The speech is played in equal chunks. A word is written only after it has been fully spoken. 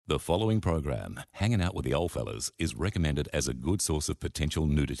The following program, Hanging Out with the Oldfellas, is recommended as a good source of potential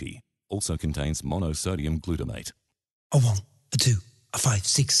nudity. Also contains monosodium glutamate. A 1, a 2, a 5,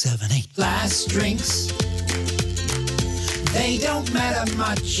 6, 7, 8. Last drinks, they don't matter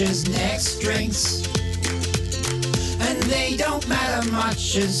much as next drinks. And they don't matter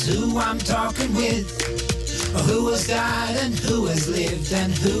much as who I'm talking with, or who has died and who has lived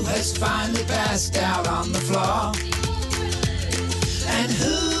and who has finally passed out on the floor. And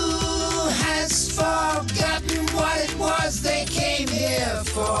who has forgotten what it was they came here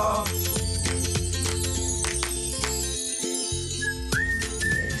for.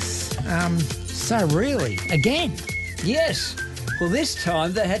 So really, again? Yes. Well, this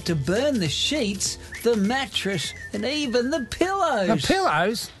time they had to burn the sheets, the mattress, and even the pillows. The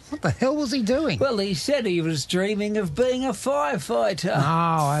pillows? What the hell was he doing? Well, he said he was dreaming of being a firefighter.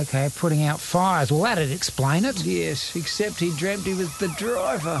 Oh, okay, putting out fires. Well, that'd explain it. Yes, except he dreamt he was the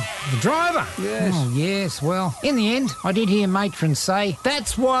driver. The driver? Yes. Oh, yes. Well, in the end, I did hear matron say,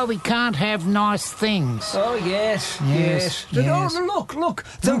 that's why we can't have nice things. Oh, yes. Yes. Oh, look,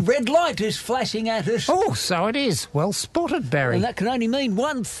 the red light is flashing at us. Oh, so it is. Well spotted, Barry. And that can only mean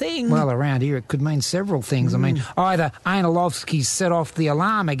one thing. Well, around here it could mean several things. I mean, either Analovsky's set off the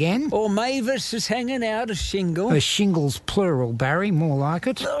alarm again. Or Mavis is hanging out a shingle. A shingle's plural, Barry, more like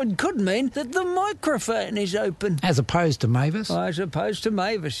it. Oh, it could mean that the microphone is open. As opposed to Mavis. As opposed to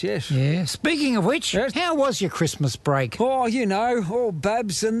Mavis, yes. Yeah. Speaking of which, Yes? how was your Christmas break? Oh, you know, all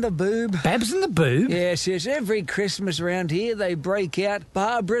Babs and the Boob. Babs and the Boob? Yes. Every Christmas around here they break out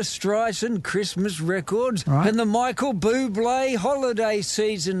Barbara Streisand Christmas records Right. and the Michael Bublé holiday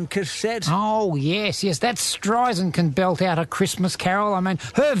season cassette. Oh, yes. That Streisand can belt out a Christmas carol. I mean,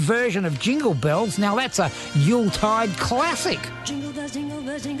 her version of Jingle Bells, now that's a Yuletide classic. Jingle bells,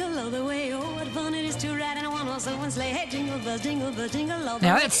 jingle all the way. Oh, what fun it is to ride in a one-horse open sleigh. Hey, jingle bells, jingle all the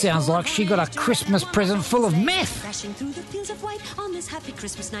way. Now that sounds like she got a Christmas present full of meth. Dashing through the fields of white on this happy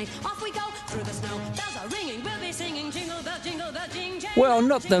Christmas night. Off we go through the snow. Bells are ringing, we'll be singing. Jingle bells, jing, jing. Well,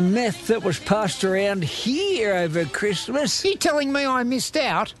 not the meth that was passed around here over Christmas. You telling me I missed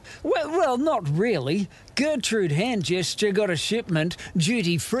out? Well, not really. Gertrude Handgesture got a shipment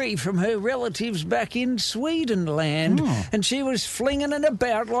duty-free from her relatives back in Swedenland, and she was flinging it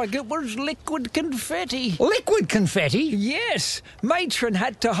about like it was liquid confetti. Liquid confetti? Yes, matron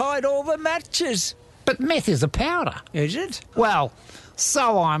had to hide all the matches. But meth is a powder. Is it? Well,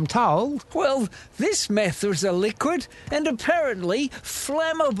 so I'm told. Well, this meth was a liquid and apparently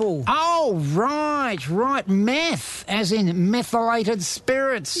flammable. Oh, right. Meth, as in methylated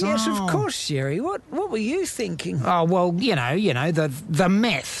spirits. Yes, Oh. of course, Jerry. What were you thinking? Oh, well, you know, the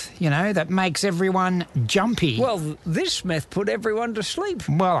meth, that makes everyone jumpy. Well, this meth put everyone to sleep.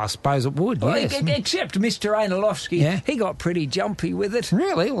 Well, I suppose it would, Well, yes. except Mr. Analovsky. Yeah? He got pretty jumpy with it.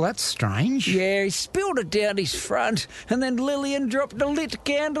 Really? Well, that's strange. Yeah, he spilled it down his front, and then Lillian dropped a lit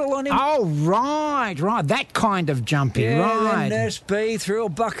candle on him. Oh, right. That kind of jumpy, Yeah, right. then Nurse B threw a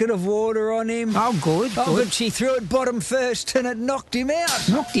bucket of water on him. Oh, good. But she threw it bottom first, and it knocked him out.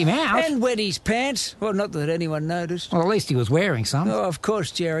 Knocked him out? And wet his pants. Well, not that anyone noticed. Well, at least he was wearing some. Oh, of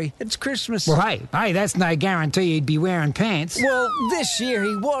course, Jerry. It's Christmas. Well, hey, that's no guarantee he'd be wearing pants. Well, this year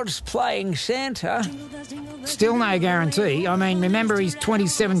he was playing Santa. Still no guarantee. I mean, remember his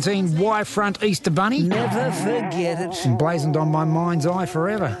 2017 Y-front Easter Bunny? Never forget it. Emblazoned on my mind's eye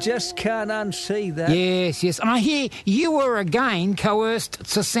forever. Just can't unsee that. Yes. And I hear you were again coerced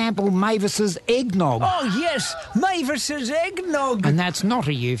to sample Mavis's eggnog. Oh, yes, Mavis's eggnog. And that's not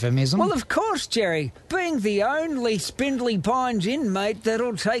a euphemism. Well, of course, Jerry. Being the only Spindley Pines inmate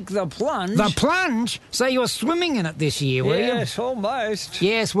that'll take the plunge. The plunge? So you're swimming in it this year, were you? Yes, almost.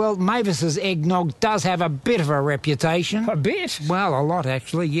 Yes, well, Mavis's eggnog does have a bit of a reputation. A bit? Well, a lot,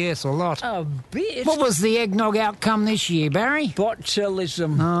 actually. Yes, a lot. A bit? What was the eggnog outcome this year, Barry?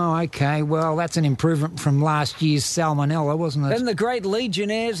 Botulism. Oh, OK. Well, that's an improvement from last year's salmonella, wasn't it? And the Great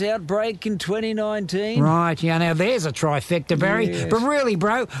Legionnaires outbreak in 2019. Right, yeah, now there's a trifecta, Barry. Yes. But really,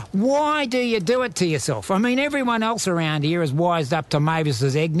 bro, why do you do it to yourself? I mean, everyone else around here is wised up to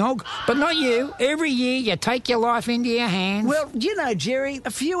Mavis's eggnog, but not you. Every year you take your life into your hands. Well, you know, Jerry,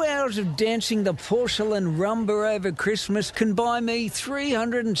 a few hours of dancing the porcelain rumba over Christmas can buy me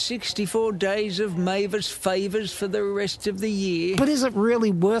 364 days of Mavis favours for the rest of the year. year. But is it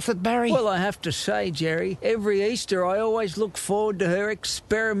really worth it, Barry? Well, I have to say, Jerry, every Easter I always look forward to her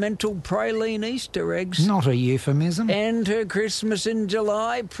experimental praline Easter eggs. Not a euphemism. And her Christmas in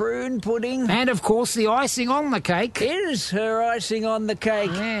July prune pudding. And, of course, the icing on the cake. Is her icing on the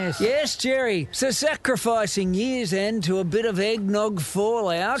cake. Yes. Yes, Jerry. So sacrificing year's end to a bit of eggnog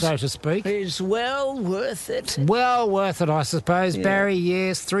fallout, So to speak. is well worth it. Well worth it, I suppose, Barry.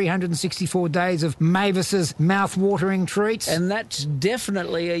 Yes, 364 days of Mavis's mouth-watering treats. And that's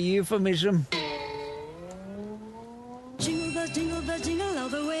definitely a euphemism. Jingle bells, jingle all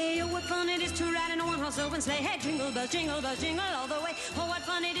the way. Oh, what fun it is to ride in a one-horse open sleigh. Hey, jingle bells, jingle all the way. Oh, what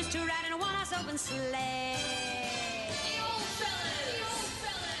fun it is to ride in a one-horse open sleigh.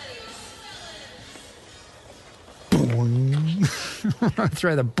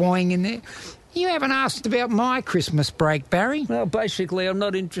 Throw the boing in there. You haven't asked about my Christmas break, Barry. Well, basically, I'm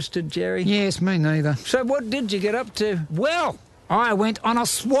not interested, Jerry. Yes, me neither. So what did you get up to? Well, I went on a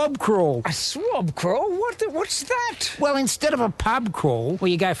swab crawl. A swab crawl? What's that? Well, instead of a pub crawl, where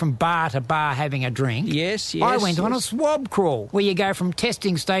you go from bar to bar having a drink, Yes. I went on a swab crawl, where you go from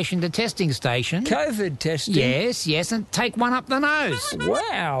testing station to testing station. COVID testing? Yes, and take one up the nose.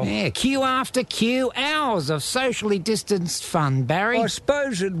 Wow. Yeah, queue after queue, hours of socially distanced fun, Barry. I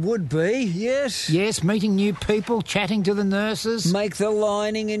suppose it would be, yes. Yes, meeting new people, chatting to the nurses. Make the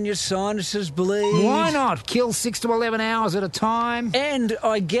lining in your sinuses bleed. Why not? Kill 6 to 11 hours at a time. And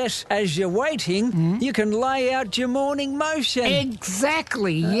I guess as you're waiting, you can lay out your morning motion.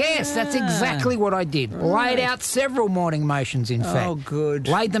 Exactly, yes, that's exactly what I did. Laid out several morning motions, in fact. Oh, good.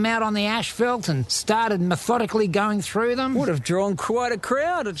 Laid them out on the asphalt and started methodically going through them. Would have drawn quite a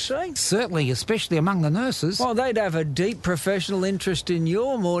crowd, I'd say. Certainly, especially among the nurses. Well, they'd have a deep professional interest in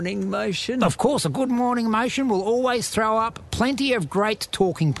your morning motion. Of course, a good morning motion will always throw up plenty of great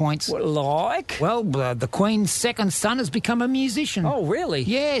talking points. What, like? Well, the Queen's second son has become a musician. Oh, really?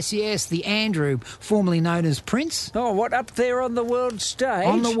 Yes, the Andrew, formerly known as Prince. Oh, what, up there on the world stage?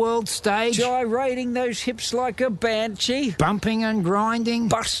 On the world stage. Gyrating those hips like a banshee. Bumping and grinding.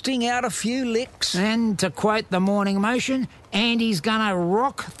 Busting out a few licks. And to quote the morning motion, Andy's gonna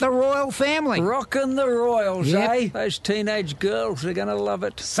rock the royal family. Rockin' the Royals, Yep. eh? Those teenage girls are gonna love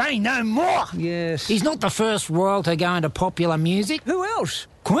it. Say no more! Yes. He's not the first royal to go into popular music. Who else?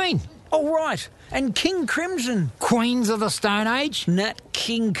 Queen. Oh, right. And King Crimson. Queens of the Stone Age. Nat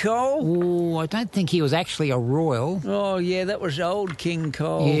King Cole. Oh, I don't think he was actually a royal. Oh, yeah, that was old King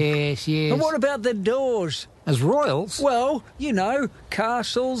Cole. Yes. And what about the Doors? As royals? Well, you know,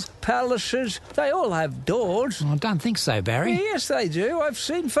 castles, palaces, they all have doors. I don't think so, Barry. Yes, they do. I've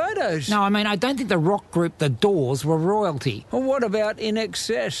seen photos. No, I mean, I don't think the rock group The Doors were royalty. Well, what about In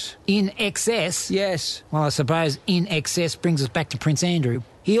Excess? In Excess? Yes. Well, I suppose In Excess brings us back to Prince Andrew.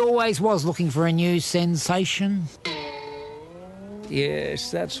 He always was looking for a new sensation. Yes,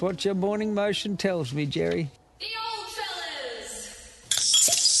 that's what your morning motion tells me, Jerry. The old fellas.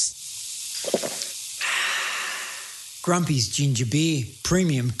 Grumpy's ginger beer,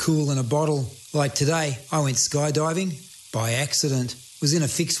 premium, cool in a bottle. Like today, I went skydiving by accident. Was in a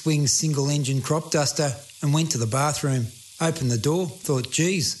fixed-wing single-engine crop duster and went to the bathroom. Opened the door, thought,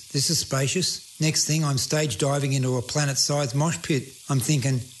 geez, this is spacious. Next thing, I'm stage diving into a planet-sized mosh pit. I'm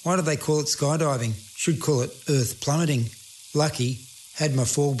thinking, why do they call it skydiving? Should call it earth plummeting. Lucky, had my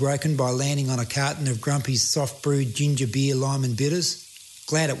fall broken by landing on a carton of Grumpy's soft-brewed ginger beer, lime and bitters.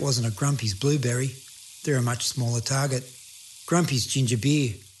 Glad it wasn't a Grumpy's blueberry. They're a much smaller target. Grumpy's ginger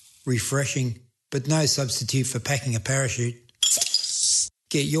beer, refreshing, but no substitute for packing a parachute.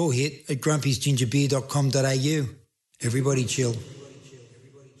 Get your hit at grumpysgingerbeer.com.au. Everybody chill.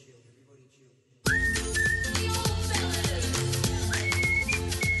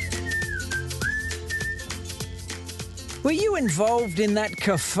 Were you involved in that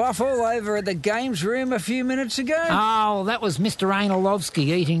kerfuffle over at the games room a few minutes ago? Oh, that was Mr. Anilovsky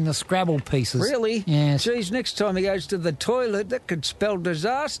eating the Scrabble pieces. Really? Yes. Geez, next time he goes to the toilet, that could spell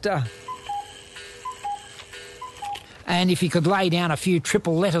disaster. And if he could lay down a few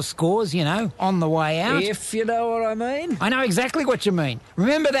triple letter scores, you know, on the way out. If you know what I mean. I know exactly what you mean.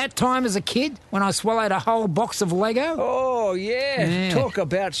 Remember that time as a kid when I swallowed a whole box of Lego? Oh, yeah. Yeah. Talk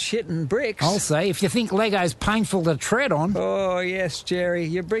about shitting bricks. I'll say, if you think Lego's painful to tread on. Oh, yes, Jerry.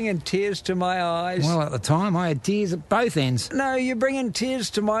 You're bringing tears to my eyes. Well, at the time, I had tears at both ends. No, you're bringing tears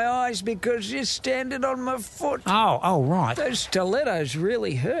to my eyes because you're standing on my foot. Oh, right. Those stilettos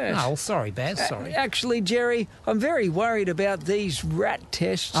really hurt. Oh, sorry, Baz, sorry. Actually, Jerry, I'm very worried about these rat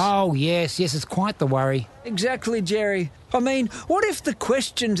tests. Oh, yes, it's quite the worry. Exactly, Jerry. I mean, what if the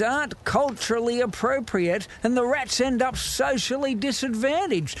questions aren't culturally appropriate and the rats end up socially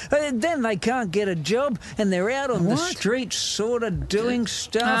disadvantaged? Then they can't get a job and they're out on the streets sort of doing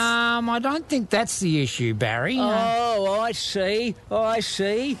stuff. I don't think that's the issue, Barry. Oh, I see.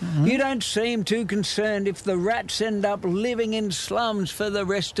 You don't seem too concerned if the rats end up living in slums for the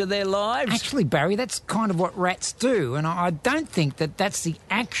rest of their lives. Actually, Barry, that's kind of what rats do, and I don't think that that's the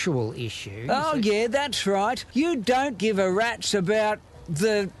actual issue. Oh, yeah, that's right. You don't give a rat's about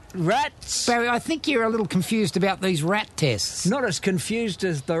the rats. Barry, I think you're a little confused about these rat tests. Not as confused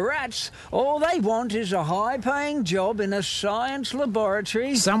as the rats. All they want is a high-paying job in a science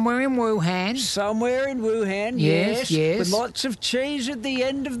laboratory. Somewhere in Wuhan. Somewhere in Wuhan, yes. With lots of cheese at the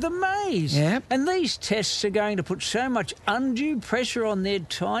end of the maze. Yep. And these tests are going to put so much undue pressure on their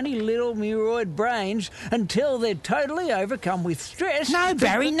tiny little muroid brains until they're totally overcome with stress. No,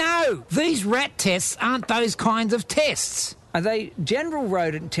 Barry, no. These rat tests aren't those kinds of tests. Are they general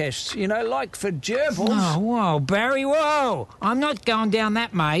rodent tests, like for gerbils? Oh, whoa, Barry, whoa. I'm not going down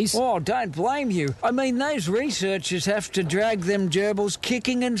that maze. Oh, don't blame you. I mean, those researchers have to drag them gerbils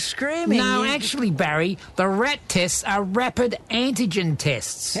kicking and screaming. No, actually, Barry, the rat tests are rapid antigen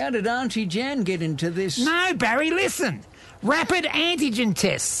tests. How did Auntie Jan get into this? No, Barry, listen. Rapid antigen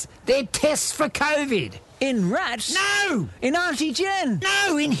tests. They're tests for COVID. In rats? No! In Auntie Jen?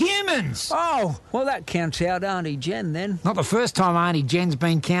 No, in humans. Oh, well, that counts out Auntie Jen then. Not the first time Auntie Jen's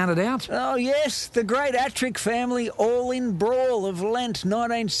been counted out. Oh, yes, the great Attrick family all-in brawl of Lent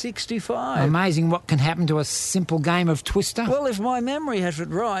 1965. Amazing what can happen to a simple game of Twister. Well, if my memory has it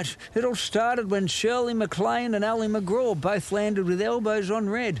right, it all started when Shirley MacLaine and Ally McGraw both landed with elbows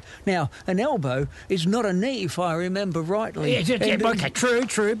on red. Now, an elbow is not a knee, if I remember rightly. Okay,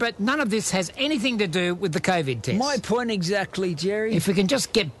 true, but none of this has anything to do with the COVID test. My point exactly, Jerry. If we can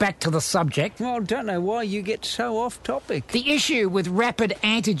just get back to the subject. Well, I don't know why you get so off topic. The issue with rapid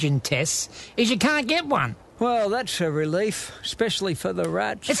antigen tests is you can't get one. Well, that's a relief, especially for the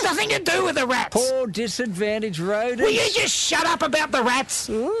rats. It's nothing to do with the rats. Poor disadvantaged rodents. Will you just shut up about the rats?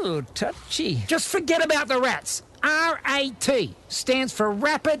 Ooh, touchy. Just forget about the rats. RAT stands for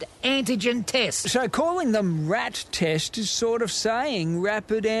Rapid Antigen Test. So calling them rat test is sort of saying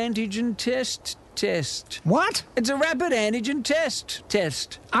rapid antigen test. What? It's a rapid antigen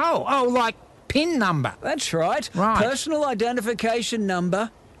test. Oh, like PIN number. That's right. Right. Personal identification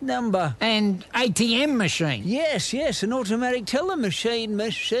number. And ATM machine. Yes, an automatic teller machine.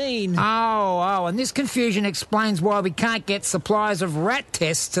 Oh, and this confusion explains why we can't get supplies of rat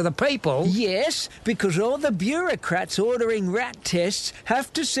tests to the people. Yes, because all the bureaucrats ordering rat tests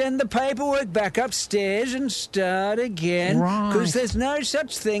have to send the paperwork back upstairs and start again. Right. Because there's no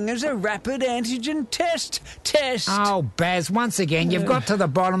such thing as a rapid antigen test. Oh, Baz, once again, you've got to the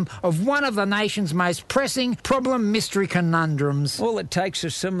bottom of one of the nation's most pressing problem mystery conundrums. All it takes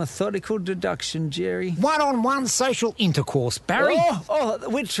is some methodical deduction, Jerry. One-on-one social intercourse, Barry. Oh,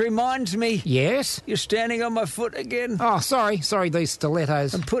 which reminds me. Yes? You're standing on my foot again. Oh, sorry, these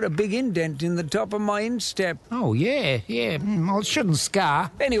stilettos. And put a big indent in the top of my instep. Oh, yeah. Well, it shouldn't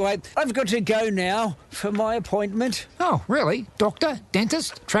scar. Anyway, I've got to go now for my appointment. Oh, really? Doctor?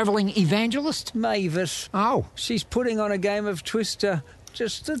 Dentist? Travelling evangelist? Mavis. Oh. She's putting on a game of Twister.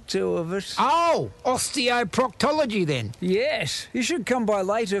 Just the two of us. Oh, osteoproctology then. Yes, you should come by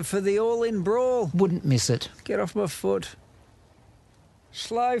later for the all-in brawl. Wouldn't miss it. Get off my foot.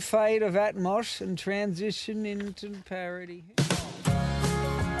 Slow fade of Atmos and transition into parody.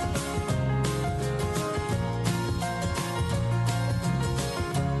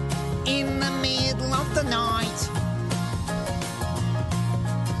 In the middle of the night.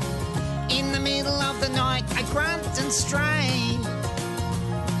 In the middle of the night, I grunt and strain.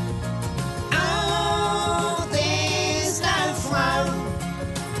 Oh, there's no flow.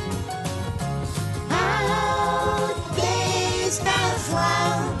 Oh, there's no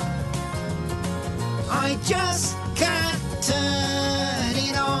flow. I just can't turn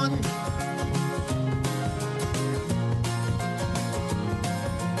it on.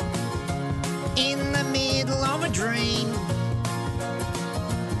 In the middle of a dream,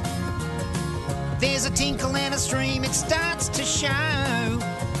 there's a tinkle and a stream, it starts to show.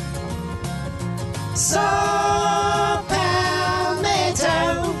 So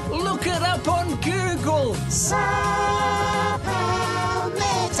Palmetto. Look it up on Google. So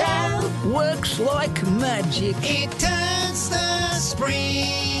Palmetto. Works like magic. It turns the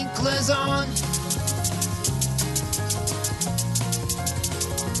sprinklers on.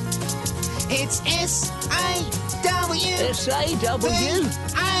 It's S-A-W. S-A-W.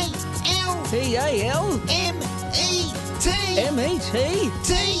 B-A-L. P-A-L. M-E-T. M-E-T.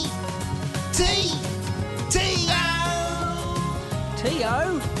 T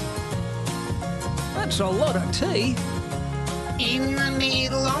T.O. That's a lot of tea. In the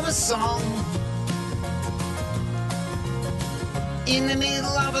middle of a song. In the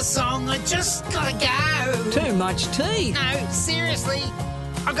middle of a song, I just gotta go. Too much tea. No, seriously,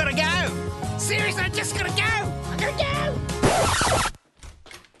 I gotta go. Seriously, I just gotta go. I gotta go.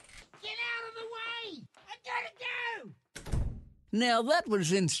 Get out of the way. I gotta go. Now that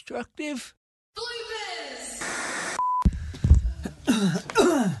was instructive.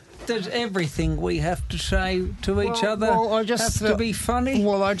 Does everything we have to say to each other have to be funny?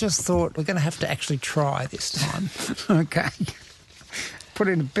 Well, I just thought we're going to have to actually try this time. Okay. Put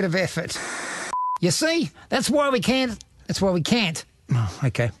in a bit of effort. You see? That's why we can't. That's why we can't. Oh,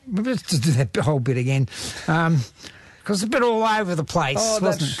 okay. Let's just do that whole bit again. Because it's a bit all over the place,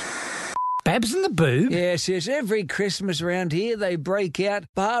 wasn't it? Babs and the Boob? Yes. Every Christmas around here they break out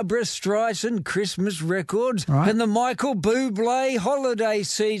Barbara Streisand Christmas records and the Michael Bublé holiday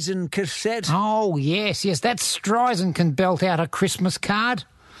season cassette. Oh, yes. That Streisand can belt out a Christmas card.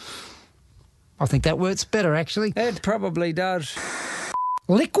 I think that works better, actually. It probably does.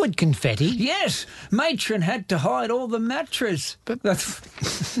 Liquid confetti? Yes, Matron had to hide all the mattress.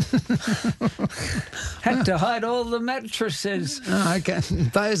 Had to hide all the mattresses. Oh, okay.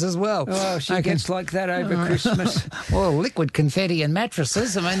 Those as well. Oh, she gets like that over Christmas. Well, liquid confetti and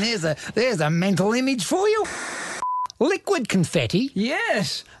mattresses. I mean, there's a mental image for you. Liquid confetti?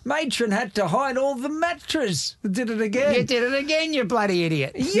 Yes, Matron had to hide all the mattress. Did it again. You did it again, you bloody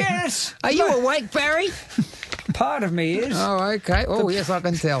idiot. Yes. Are you awake, Barry? Part of me is. Oh, okay. Oh, yes, I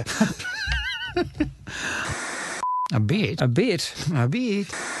can tell. A bit.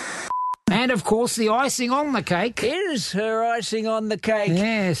 And, of course, the icing on the cake. Is her icing on the cake.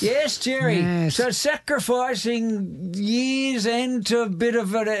 Yes. Yes, Jerry. Yes. So sacrificing years and a bit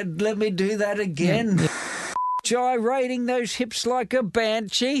of it. Let me do that again. Yeah. Gyrating those hips like a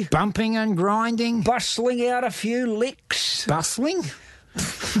banshee. Bumping and grinding. Bustling out a few licks. Bustling?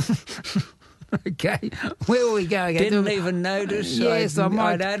 Okay. Where will we go again? Didn't even notice. Yes,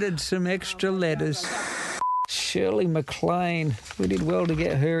 I'd added some extra letters. Shirley MacLaine. We did well to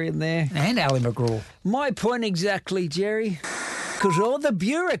get her in there. And Ali McGraw. My point exactly, Jerry. Because all the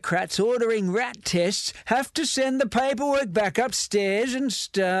bureaucrats ordering rat tests have to send the paperwork back upstairs and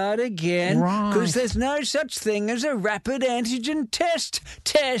start again. Right. Because there's no such thing as a rapid antigen test.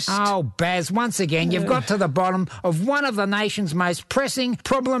 Oh, Baz, once again, you've got to the bottom of one of the nation's most pressing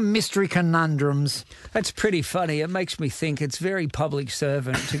problem mystery conundrums. That's pretty funny. It makes me think it's very public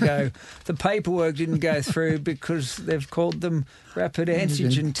servant to go, the paperwork didn't go through because they've called them rapid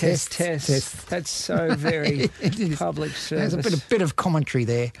antigen tests. That's so very public service. There's a bit of commentary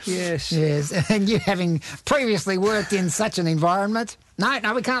there. Yes. And you having previously worked in such an environment. No,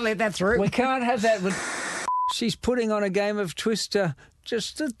 we can't let that through. We can't have that. She's putting on a game of Twister,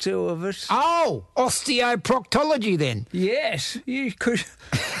 just the two of us. Oh, osteoproctology then. Yes, you could.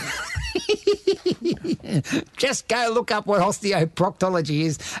 Just go look up what osteoproctology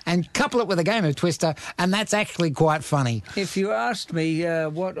is and couple it with a game of Twister, and that's actually quite funny. If you asked me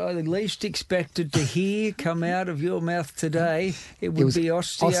what I least expected to hear come out of your mouth today, it would be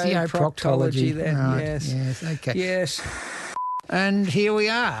osteoproctology then. Right. Yes, okay. Yes. And here we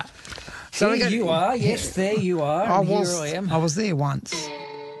are. So you are. Yes, there you are. I Here I am. I was there once.